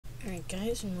Alright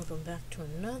guys, and welcome back to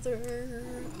another,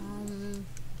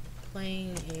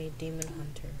 playing a Demon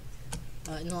Hunter.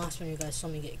 In the last one you guys saw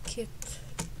me get kicked,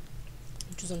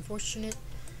 which is unfortunate,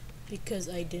 because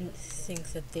I didn't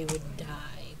think that they would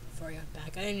die before I got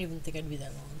back. I didn't even think I'd be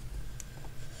that long.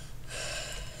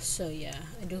 So yeah,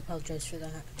 I do apologize for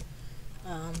that.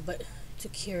 But to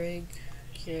Keurig,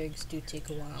 Keurigs do take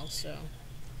a while, so,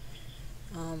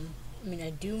 I mean,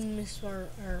 I do miss our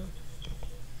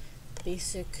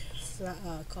basic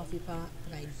coffee pot,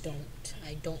 but I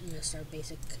don't miss our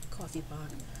basic coffee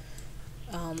pot.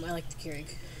 I like the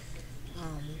Keurig.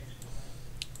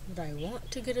 Would I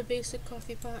want to get a basic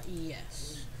coffee pot?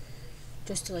 Yes.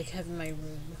 Just to like have in my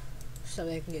room, so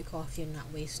that I can get coffee and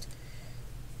not waste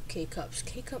K-cups.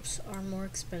 K-cups are more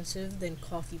expensive than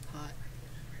coffee pot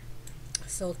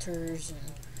filters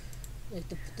and like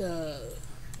the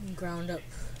ground up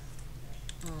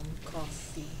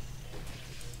coffee.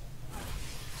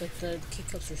 Like the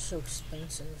K-cups are so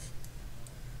expensive.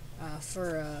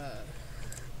 For a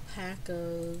pack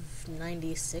of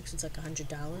 96, it's like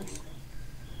 $100,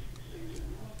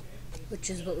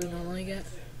 which is what we normally get.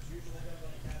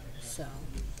 So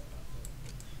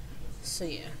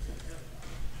yeah.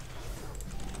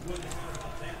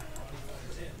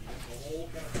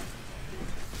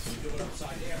 Do it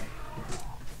upside down,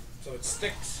 so it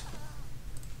sticks.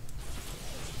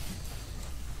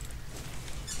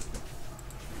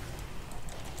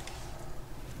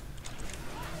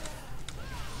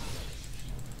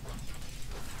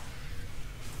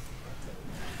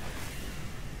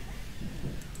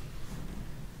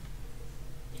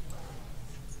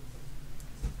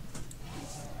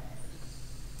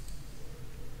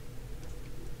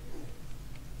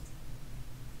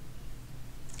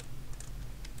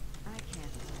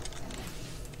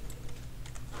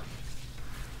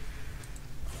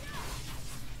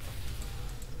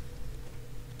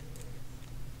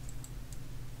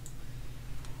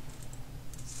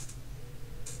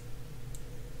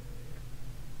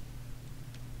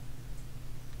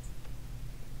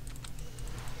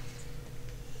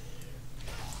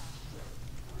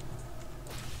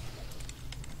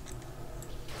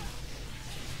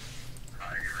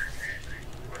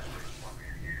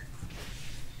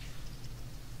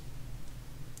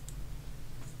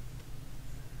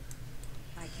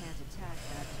 Attack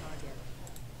that target.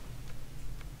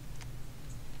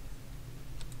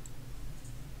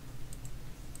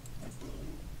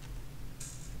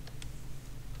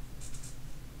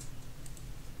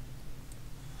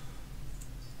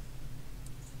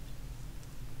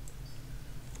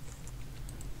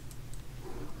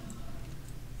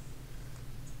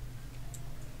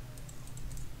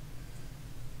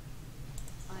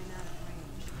 I'm out of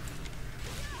range.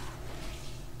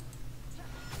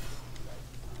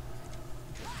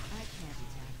 I can't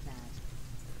attack that.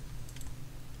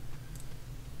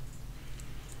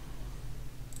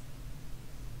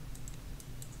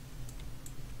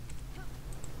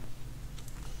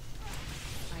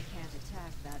 I can't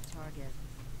attack that target.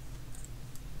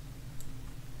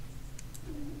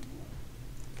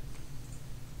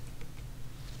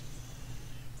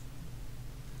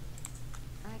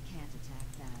 I can't attack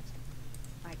that.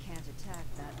 I can't attack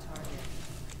that target.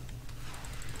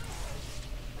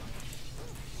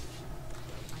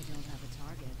 I don't have a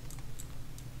target.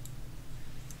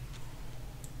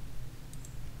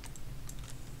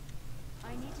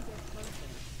 I need to get closer.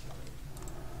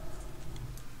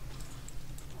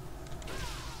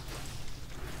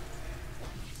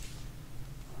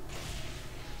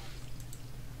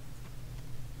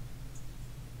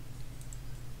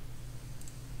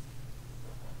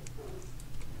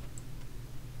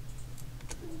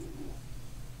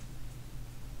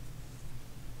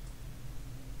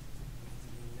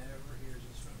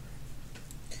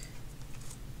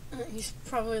 He's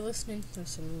probably listening to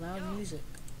some loud music.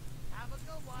 Have a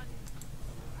good one.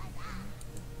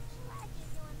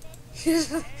 Hey,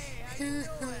 how you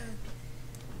doing?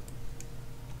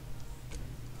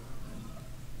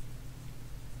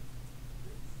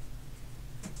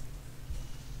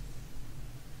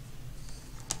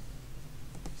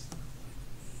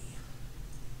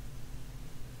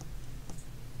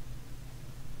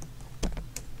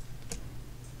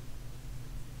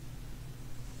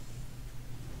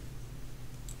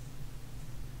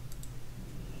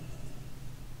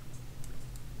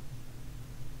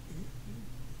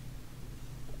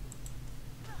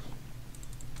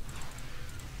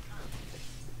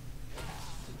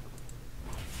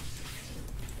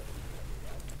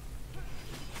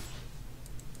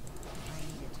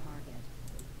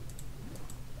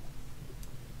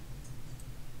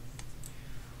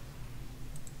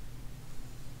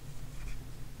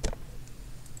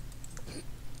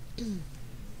 Glad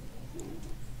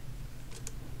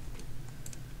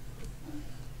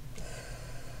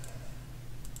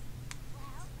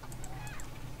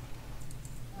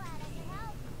I could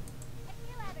help. If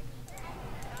you ever need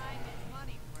time is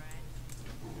money, friend.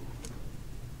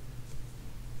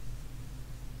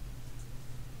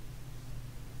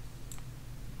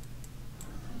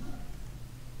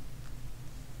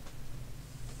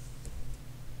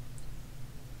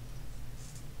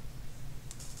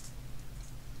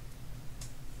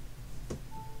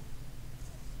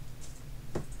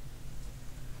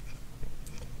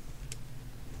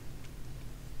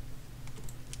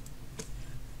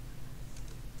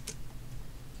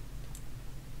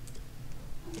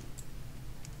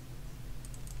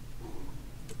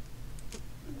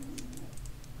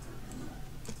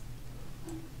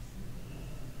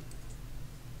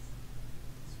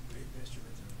 Great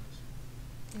instruments on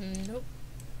this. Nope.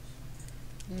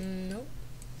 Nope.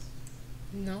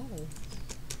 No.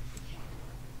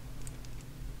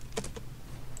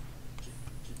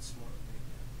 Get smart with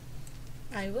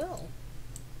me. I will.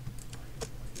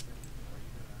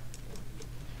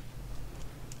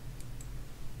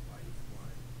 Why?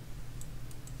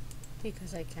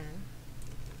 Because I can.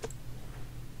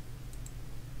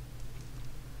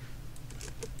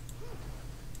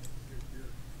 You're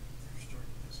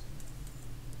starting this.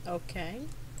 Okay.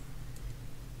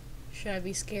 Should I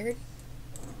be scared?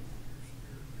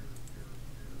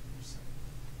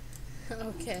 You're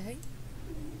Okay.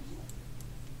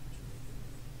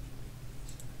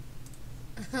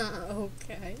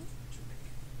 Okay.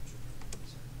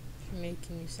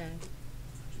 Making you sad.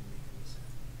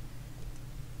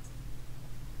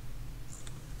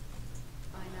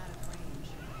 I'm out of range.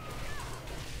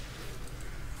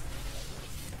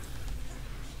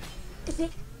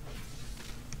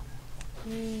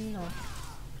 No.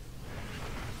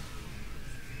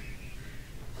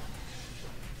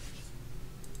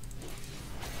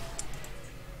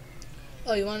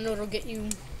 Oh, you wanna know what'll get you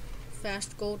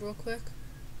fast gold real quick?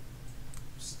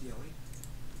 Stealing?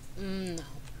 No.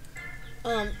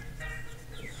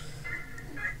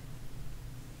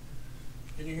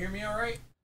 Can you hear me all right?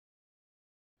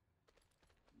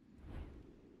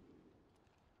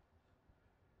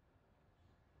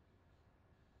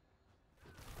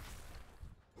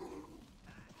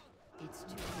 It's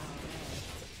too far away.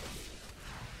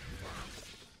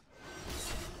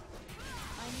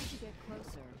 I need to get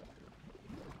closer.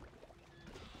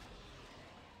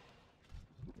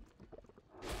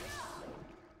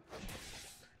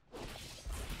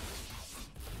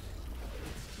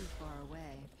 It's too far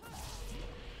away.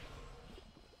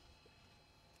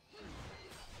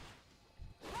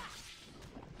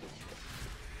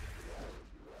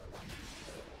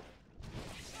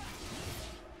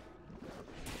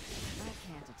 I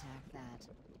can't attack that.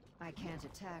 I can't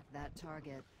attack that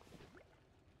target.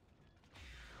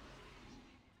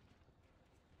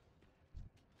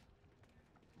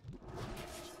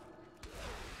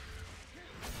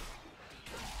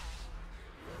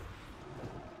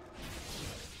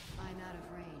 I'm out of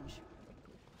range.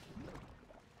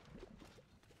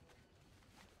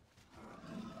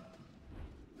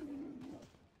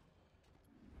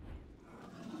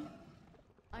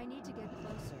 I need to get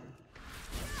closer.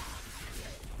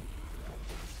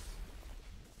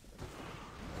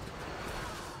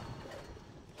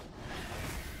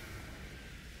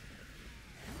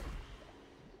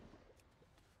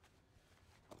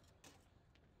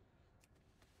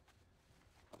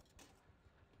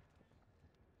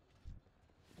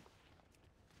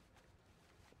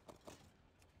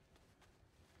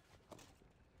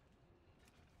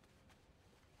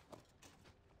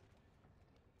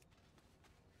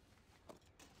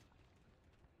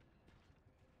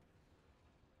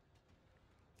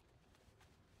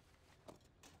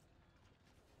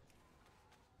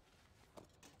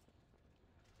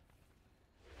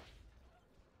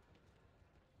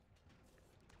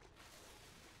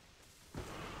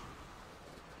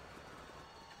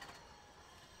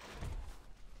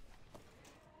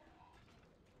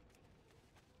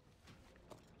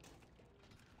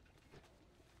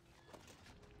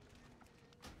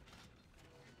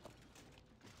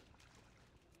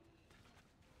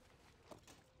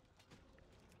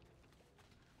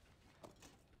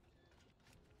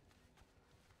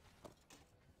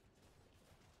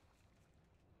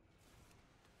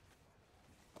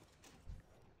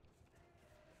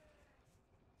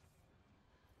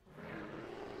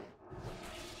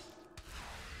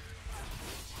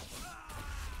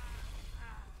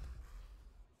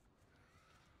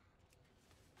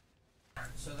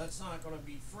 So that's not going to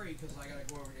be free because I got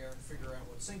to go over there and figure out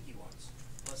what Sinky wants.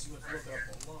 Unless he wants to look it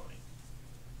up online.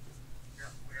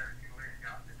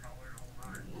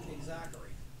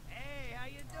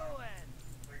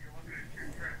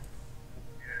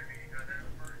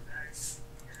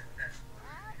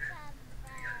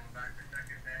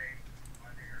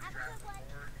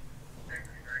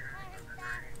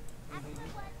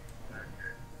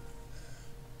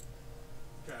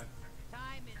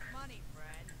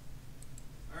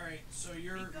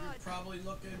 probably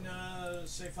looking,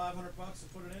 say $500 to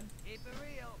put it in. Keep it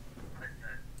real.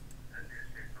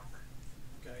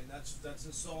 Okay, and that's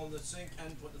installing the sink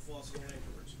and putting the faucet on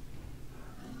afterwards.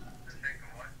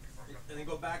 And then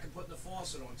go back and putting the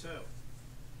faucet on too.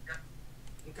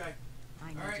 Okay. I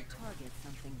need Alright. to target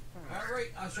something first. All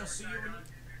right. I shall see you when.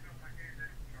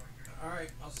 All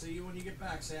right. I'll see you when you get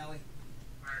back, Sally.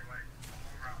 I'm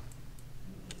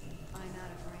out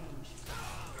of range.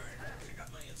 All right. I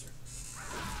got my answer. It's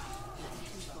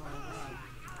too far away.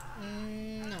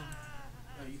 No. No,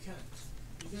 you can.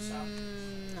 You can stop.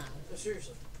 No. No,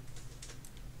 seriously.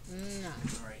 No.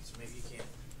 All right. So maybe you can't.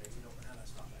 Maybe you don't know how to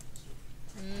stop that.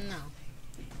 No. Okay.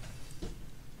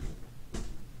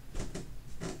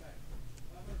 $500.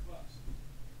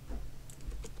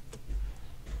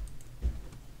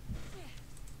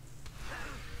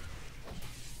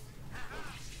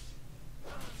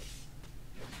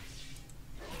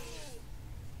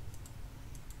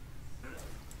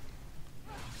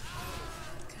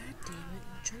 God damn it.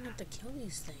 I'm trying not to kill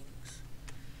these things.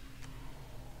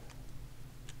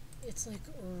 It's like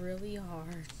really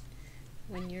hard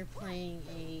when you're playing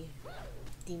a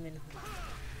demon hunter.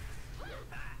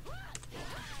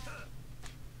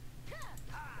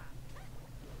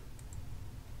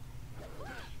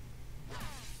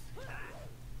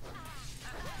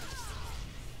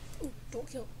 Ooh, don't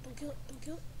kill it, don't kill it, don't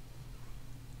kill it.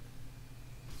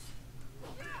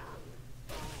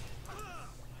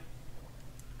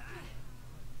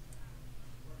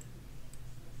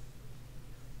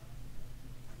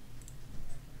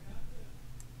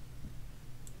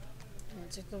 And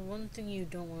it's like the one thing you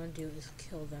don't want to do is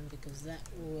kill them because that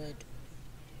would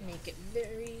make it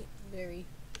very, very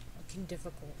fucking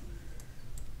difficult.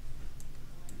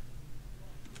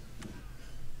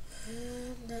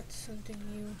 And that's something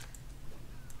you...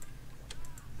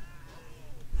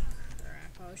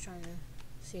 Crap, I was trying to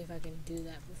see if I can do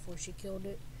that before she killed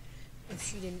it. If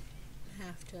she didn't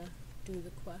have to do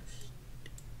the quest.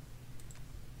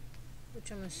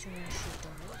 Which I'm assuming she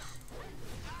does.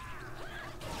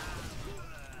 You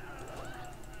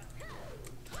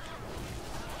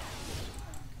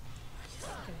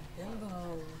fucking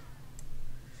bimbo.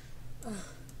 Ugh.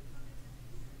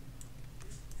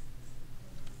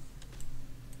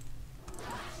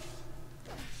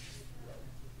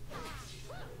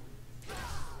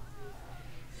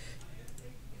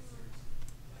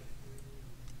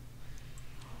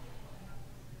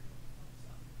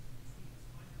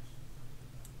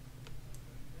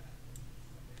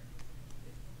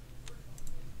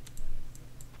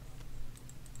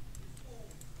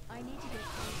 I need to get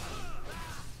closer.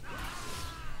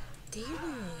 Damn it!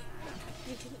 I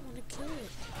didn't want to kill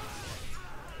it.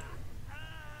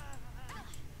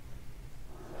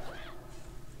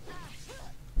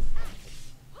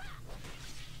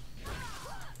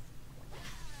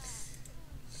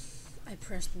 I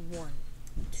pressed 1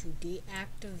 to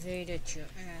deactivate it, your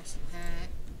ass hat.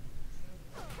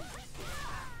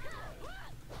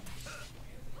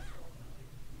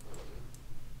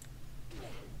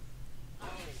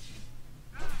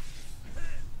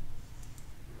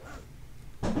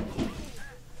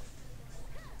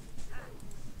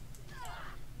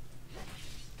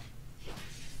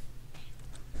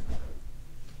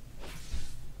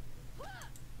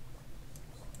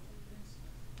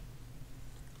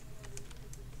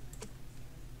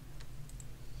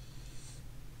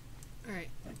 Alright,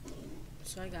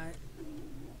 so I got it.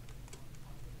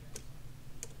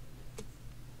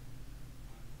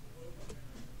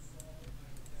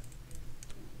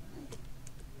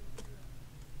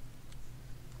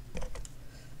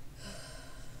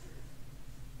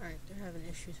 Alright, they're having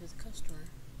issues with the customer.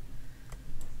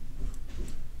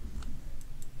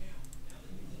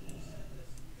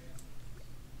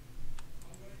 I'm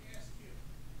going to ask you.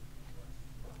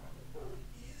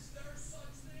 Is there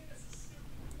such thing as a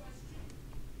stupid question?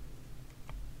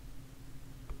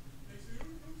 They say, oh,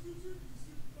 no such thing as a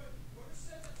stupid question. Whoever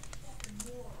said that's a fucking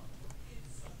moron. What is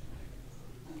such a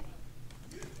thing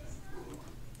as a stupid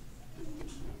question? You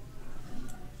just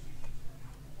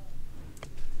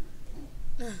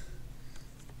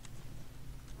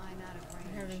I'm out of I'm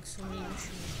range. having so many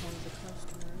issues with the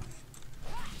customers.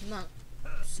 Not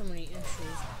so many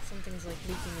issues. Something's like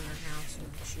leaking in her house and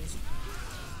she's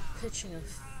pitching a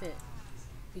fit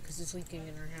because it's leaking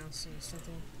in her house and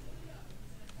something.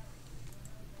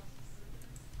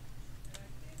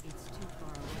 It's too far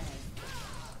away.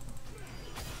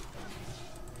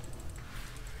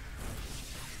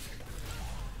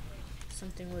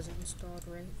 Something wasn't installed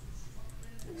right.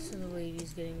 So the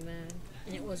lady's getting mad.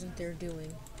 And it wasn't their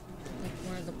doing. Like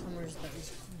one of the plumbers that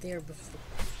was there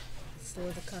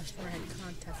before the customer had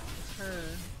contact with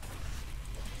her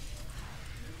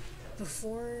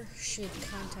before she had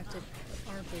contacted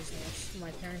our business, my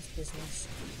parents' business,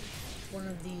 one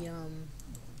of the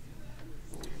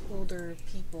older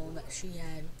people that she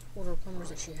had, older plumbers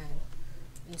that she had,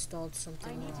 installed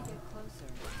something I need to wrong, get closer.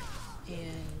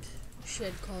 and she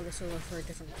had called us over for a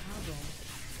different problem.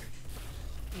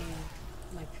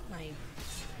 And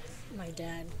my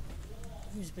dad,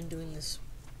 who's been doing this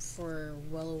for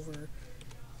well over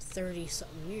 30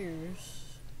 something years,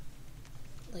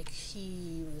 like,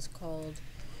 he was called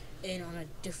in on a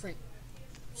different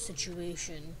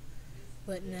situation,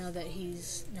 but now that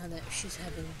she's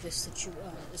having this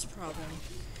this problem,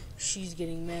 she's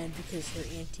getting mad because her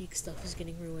antique stuff is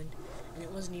getting ruined, and it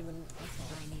wasn't even our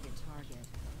fault. I need a target.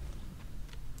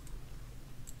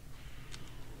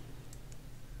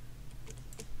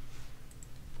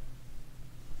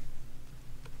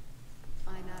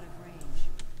 I'm out of range.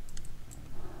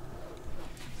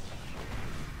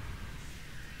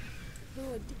 Oh,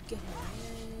 I did get her.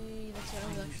 Yay! That's what I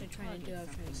was actually trying to do. I was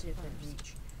trying to see if it could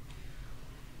reach.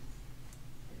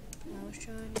 I was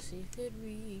trying to see if it could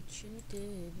reach, and it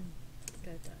did.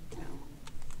 Ow.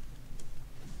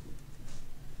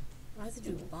 I have to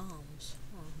do bombs.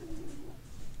 Huh.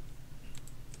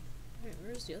 Wait,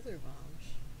 where's the other bombs?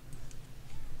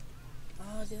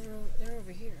 Oh, they're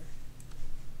over here.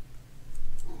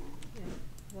 Yeah,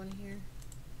 one here.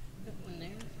 Got one there.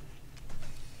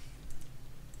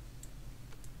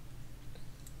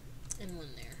 And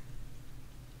one there.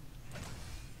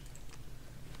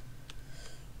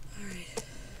 Alright.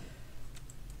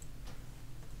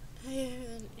 I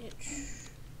have an itch.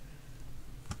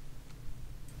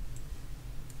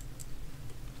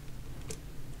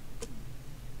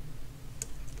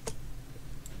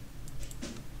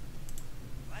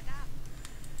 What up?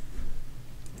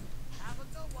 Have a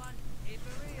good one. Keep it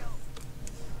real.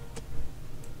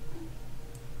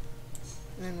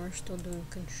 And then we're still doing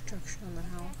construction on the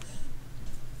house.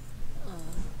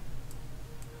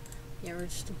 Yeah, we're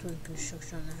still doing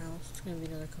construction on the house. It's gonna be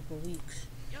another couple of weeks.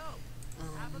 Yo,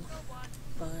 have a good one.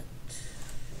 But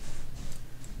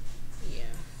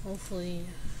yeah, hopefully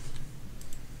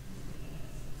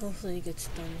it gets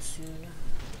done soon.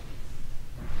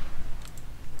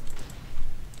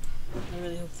 I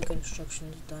really hope the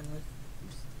construction is done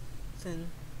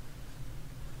within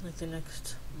like the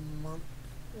next month.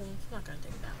 Well, it's not gonna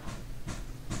take that long.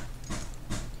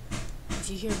 If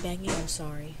you hear banging, I'm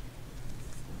sorry.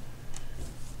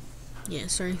 Yeah,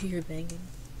 sorry if you hear banging.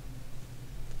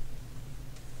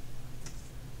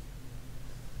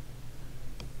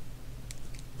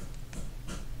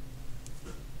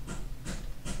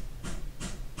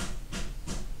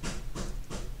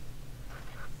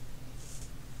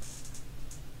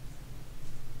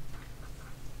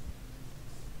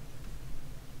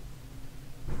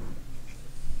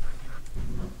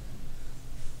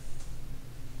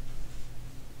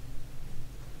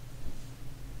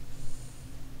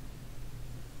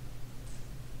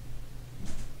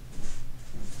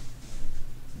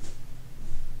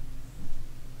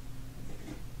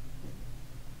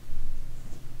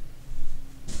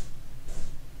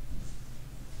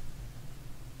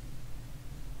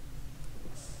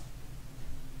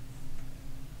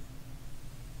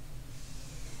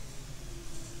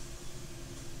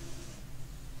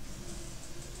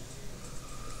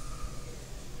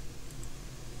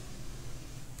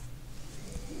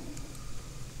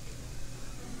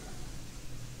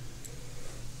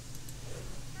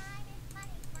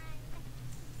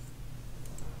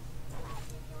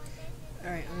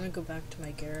 Alright, I'm gonna go back to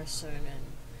my garrison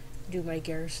and do my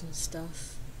garrison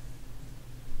stuff.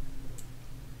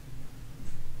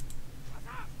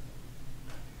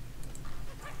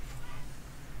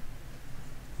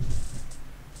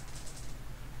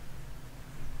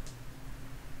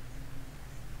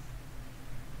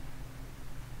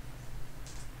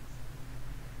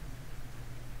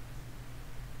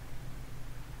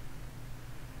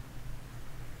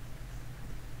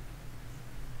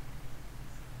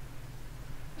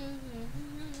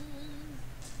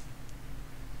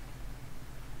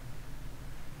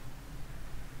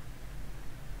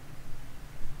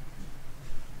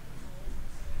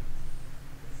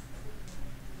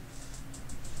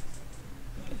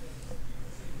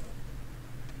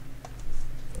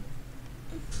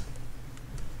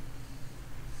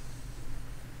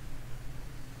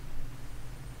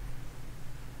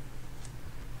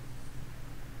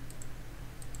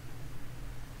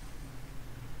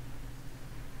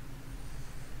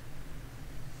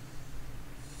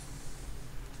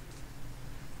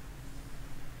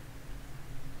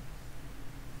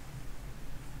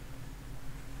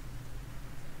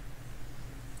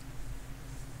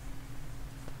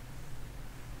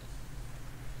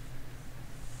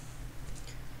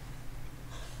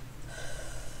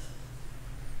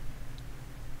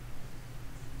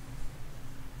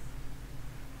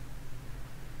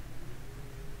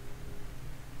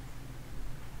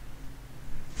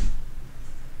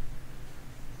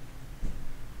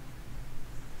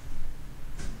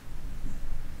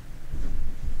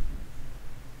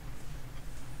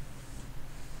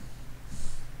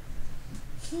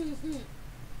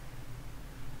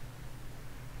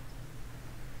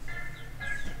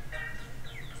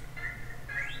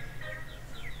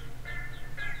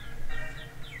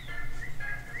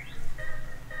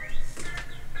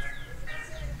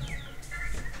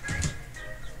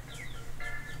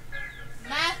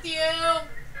 Matthew!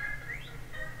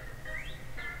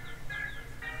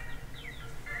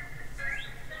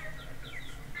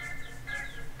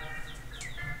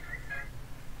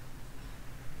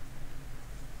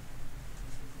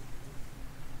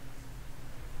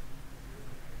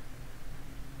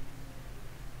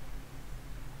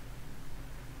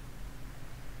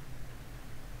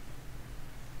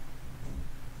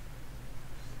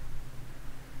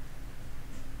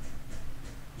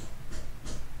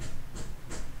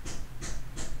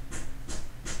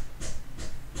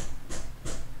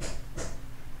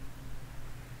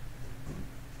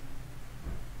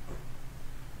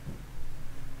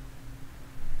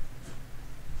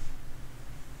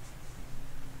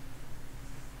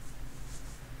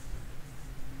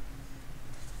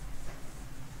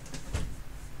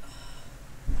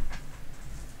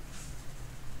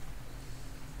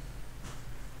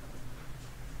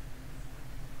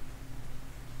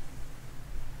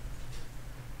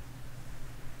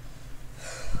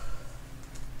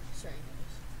 Sorry,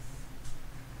 guys.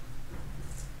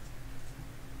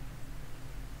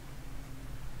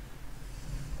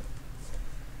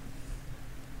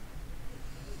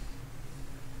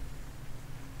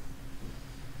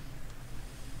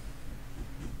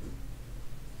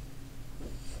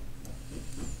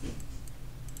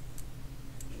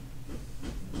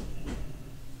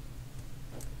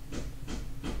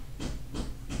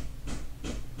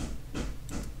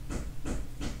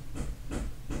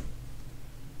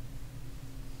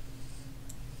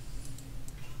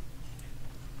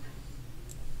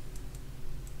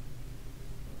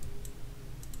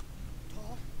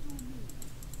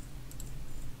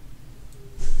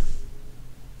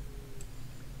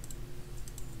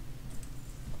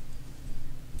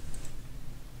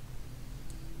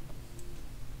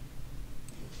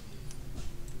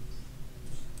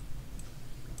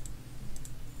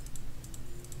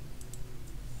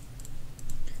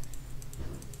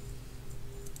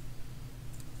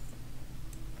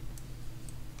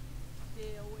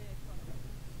 Stay away from me.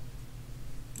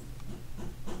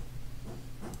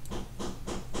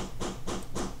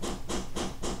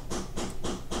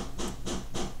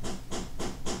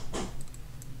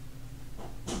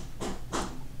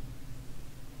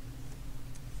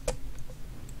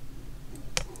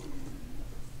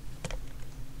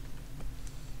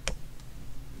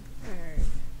 Alright.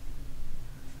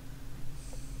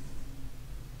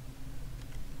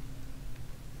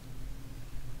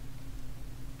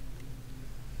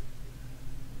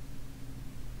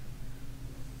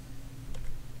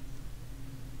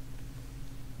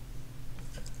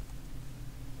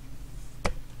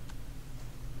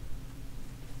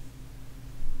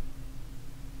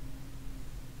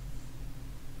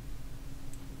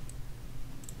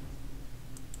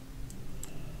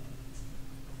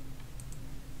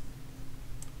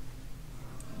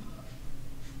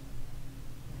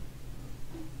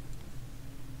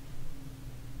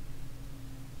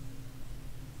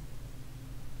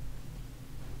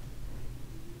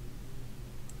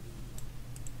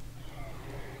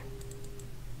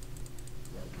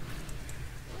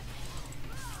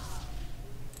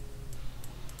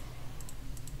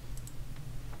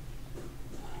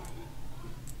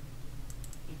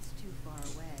 It's too far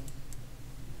away.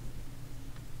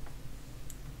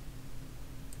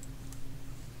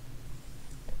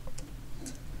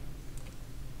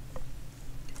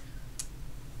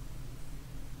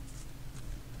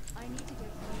 I need to get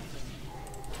closer.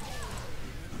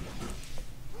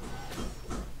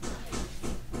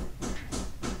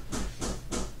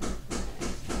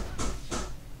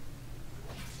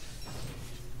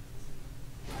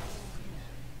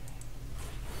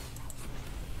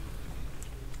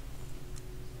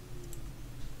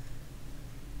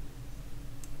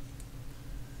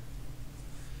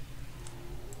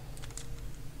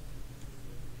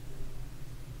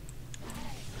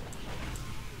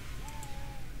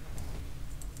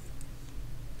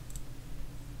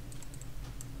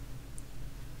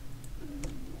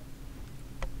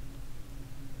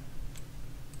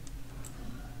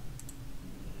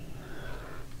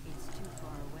 It's too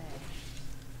far away.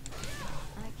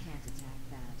 I can't attack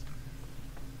that.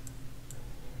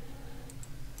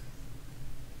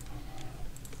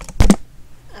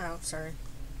 Oh, sorry.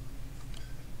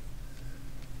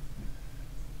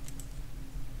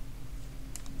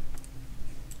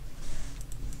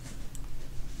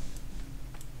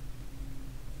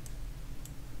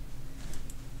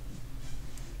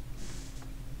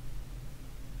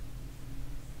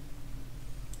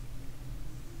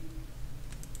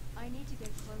 I need to get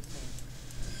closer.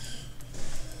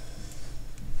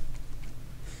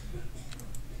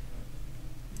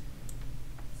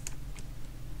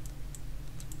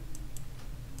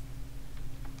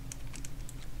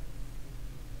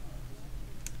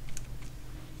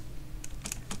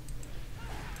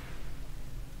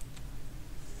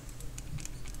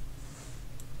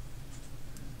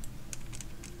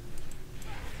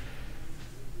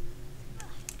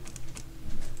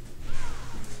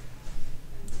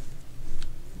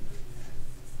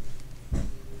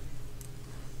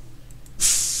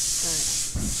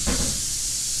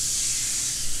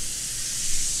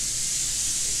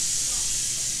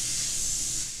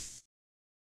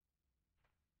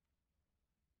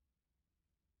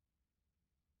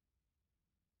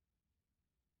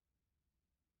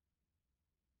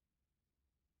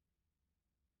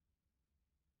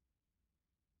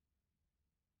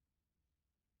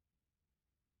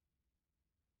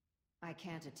 I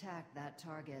can't attack that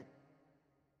target.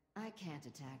 I can't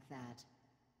attack that.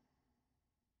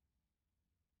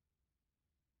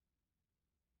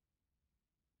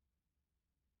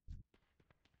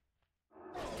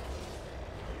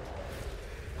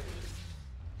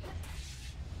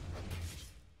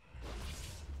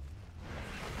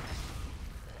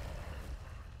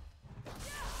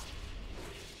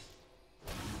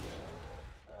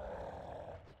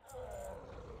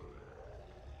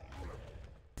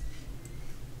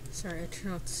 Sorry, I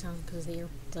turned off the sound because the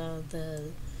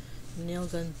nail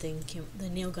gun thing came. The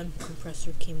nail gun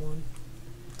compressor came on.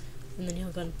 When the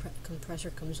nail gun compressor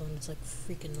comes on, it's like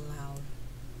freaking loud.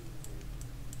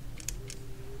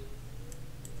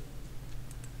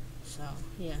 So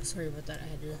yeah, sorry about that. I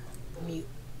had to mute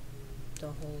the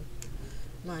whole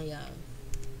my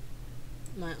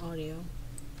audio.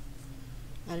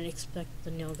 I didn't expect the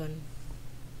nail gun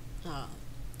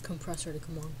compressor to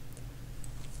come on.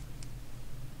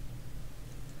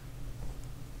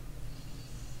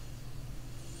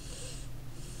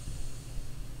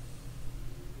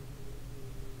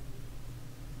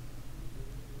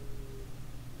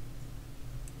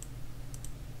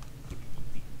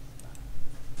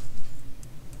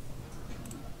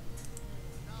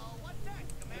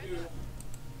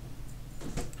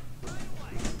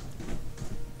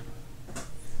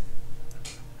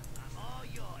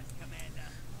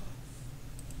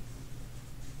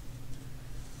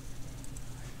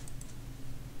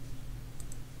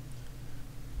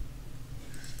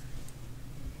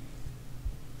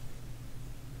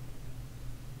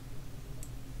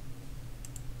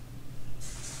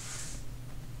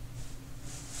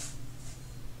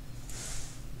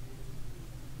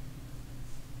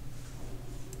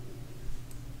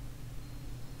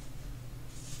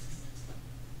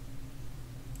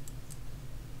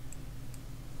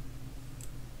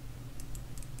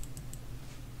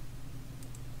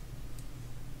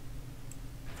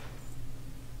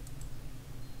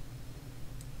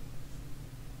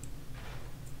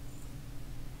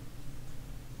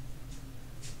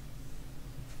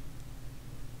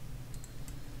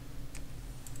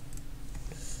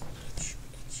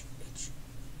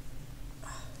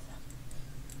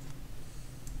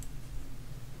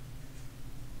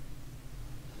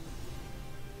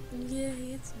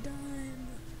 Yay, it's done.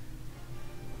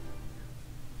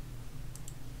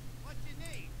 What you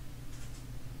need?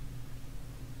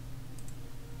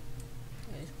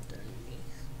 I just put that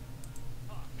underneath.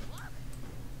 Oh, what?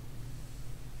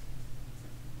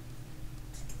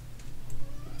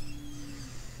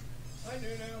 Hi,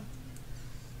 Nunu.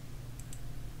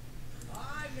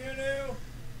 Hi, Nunu.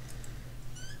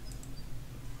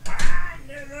 Hi,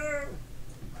 Nunu.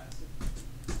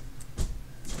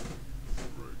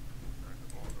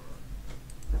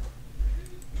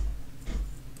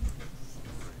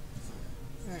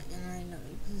 Alright, and I know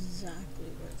exactly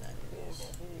where that is.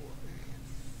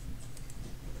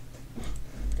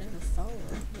 Do I have a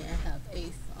follower? Yeah, I have a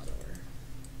follower.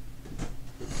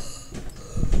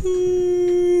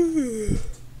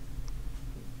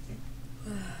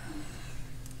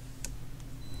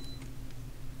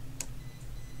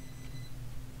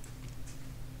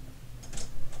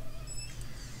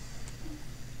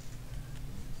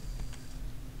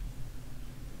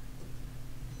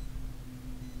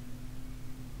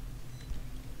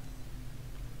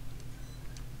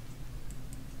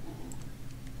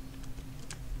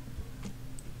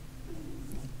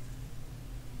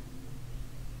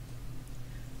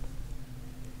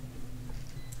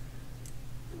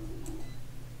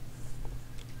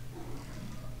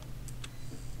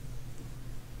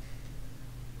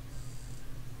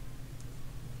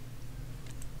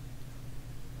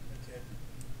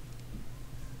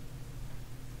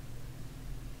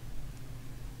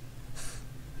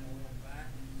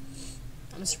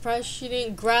 I'm surprised she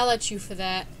didn't growl at you for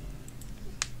that.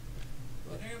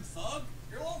 You damn thug!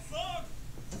 You're a little thug!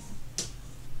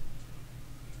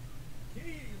 Kitty,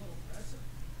 you little aggressive.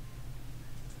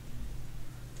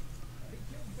 I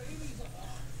kill babies.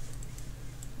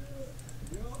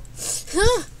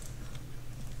 Huh?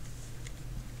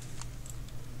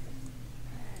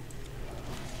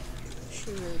 She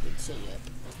really did say it.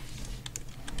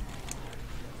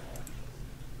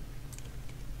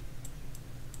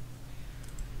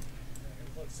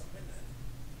 Plug something in there.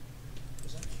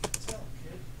 'Cause I can't tell,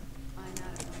 kid. I'm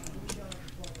out of range.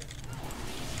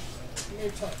 Give me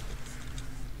your tongue.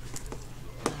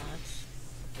 No, it's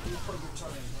You plug your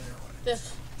tongue in later on.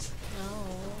 this. No,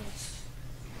 it's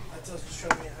That doesn't show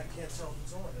me. I can't tell if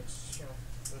it's on. It's, you know,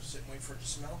 just sit and wait for it to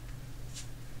smell.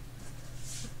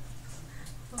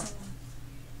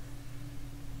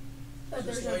 Does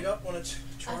there's this a- light up when it's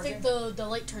I charging? think the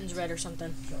light turns red or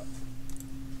something. Shut.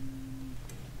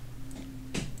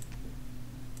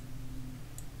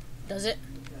 Does it?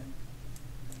 Okay.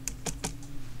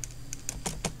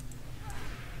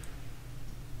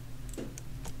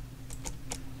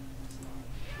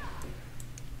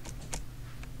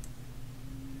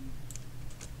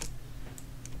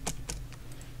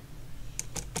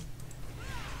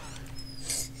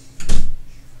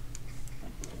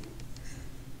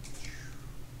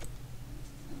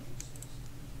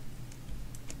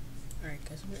 Alright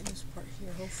guys, I'm gonna end this part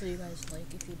here. Hopefully you guys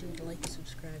like. If you did, like,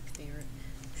 subscribe, favorite,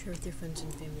 share with your friends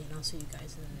and family, and I'll see you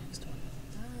guys in the next one.